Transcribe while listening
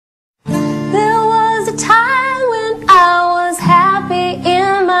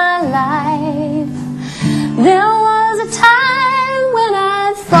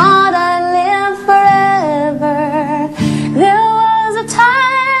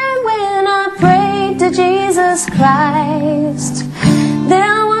Christ.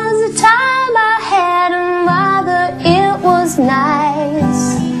 There was a time I had a mother, it was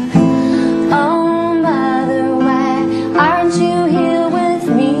nice. Oh mother, why aren't you here with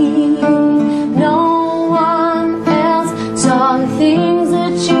me? No one else saw the things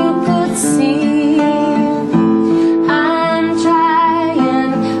that you could see. I'm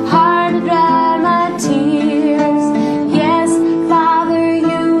trying hard to dry my tears. Yes, Father,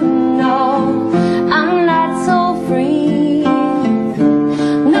 you know I'm not so free.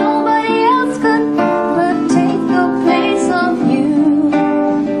 Nobody else could but take the place of you.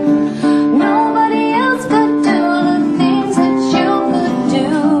 Nobody else could do the things that you could do.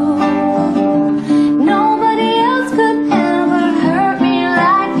 Nobody else could ever hurt me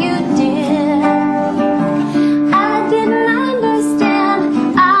like you did. I didn't understand,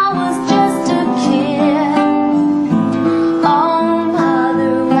 I was just a kid. Oh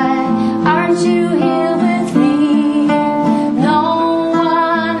mother, why aren't you here with me? No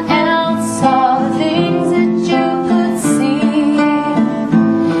one else saw the things that you could see.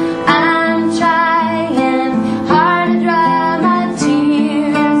 I'm trying hard to dry my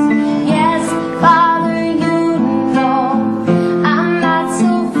tears. Yes, Father, you know I'm not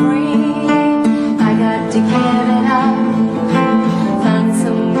so free. I got to give it up, find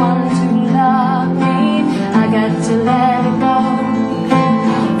someone to love me. I got to let it go,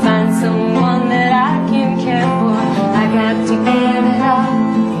 find someone that I can care for. I got to give it up,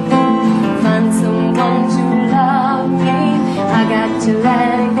 find someone to love me. I got to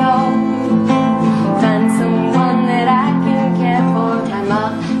let it go, find someone that I can care for. My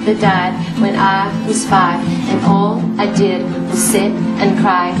mother died when I was 5, and all I did was sit and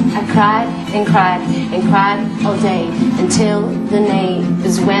cry. I cried and cried and cried all day until the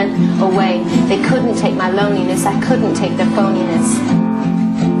neighbors went away. They couldn't take my loneliness, I couldn't take their phoniness.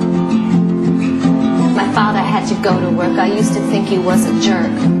 My father had to go to work, I used to think he was a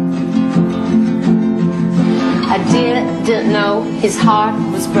jerk. I didn't know his heart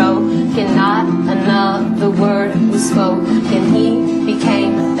was broken, not another word was spoken. He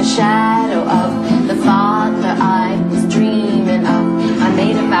became a shadow of the father I was dreaming of. I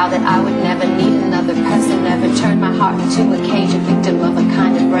made a vow that I would never need another person, never turn my heart into a cage of